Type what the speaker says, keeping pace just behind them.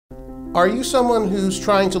Are you someone who's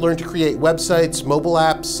trying to learn to create websites, mobile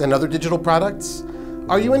apps, and other digital products?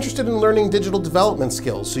 Are you interested in learning digital development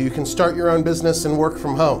skills so you can start your own business and work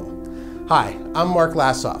from home? Hi, I'm Mark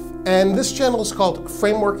Lassoff, and this channel is called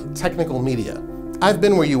Framework Technical Media. I've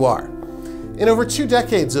been where you are. In over 2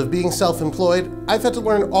 decades of being self-employed, I've had to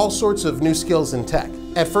learn all sorts of new skills in tech.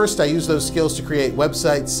 At first, I used those skills to create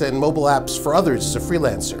websites and mobile apps for others as a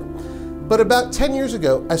freelancer. But about 10 years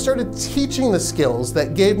ago, I started teaching the skills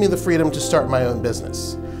that gave me the freedom to start my own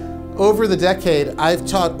business. Over the decade, I've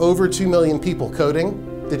taught over 2 million people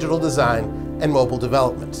coding, digital design, and mobile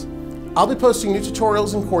development. I'll be posting new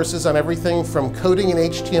tutorials and courses on everything from coding in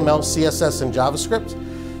HTML, CSS, and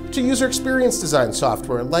JavaScript to user experience design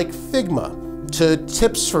software like Figma, to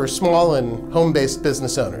tips for small and home-based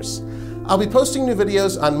business owners. I'll be posting new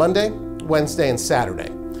videos on Monday, Wednesday, and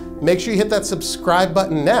Saturday. Make sure you hit that subscribe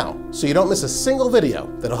button now so you don't miss a single video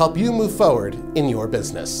that'll help you move forward in your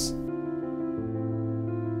business.